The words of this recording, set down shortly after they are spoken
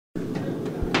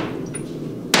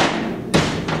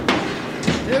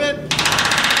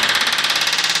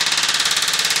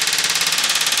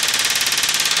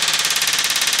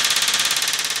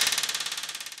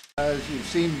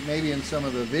seen maybe in some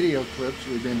of the video clips,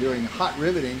 we've been doing hot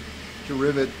riveting to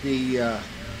rivet the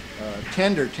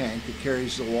tender tank that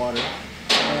carries the water.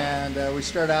 And we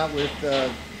start out with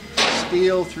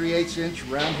steel 3/8 inch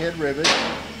round head rivets.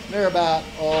 They're about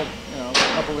a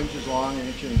couple inches long,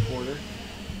 1.25 inches.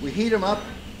 We heat them up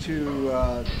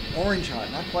to orange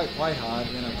hot, not quite white hot,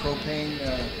 in a propane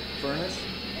furnace.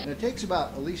 And it takes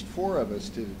about at least 4 of us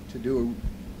to do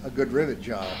a good rivet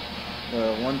job.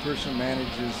 One person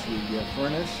manages the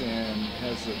furnace and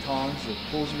has the tongs that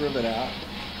pulls the rivet out.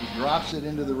 He drops it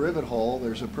into the rivet hole.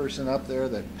 There's a person up there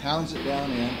that pounds it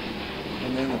down in,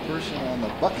 and then the person on the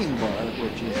bucking bar,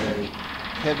 which is a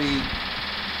heavy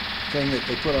thing that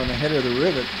they put on the head of the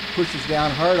rivet, pushes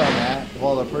down hard on that,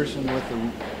 while the person with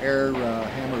the air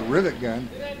hammer rivet gun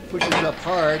pushes up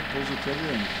hard, pulls the trigger,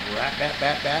 and rat, bat,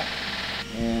 bat, bat,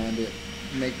 and it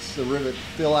makes the rivet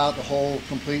fill out the hole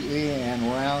completely and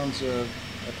rounds a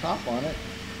top on it.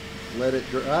 Let it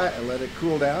dry, let it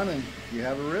cool down, and you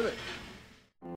have a rivet.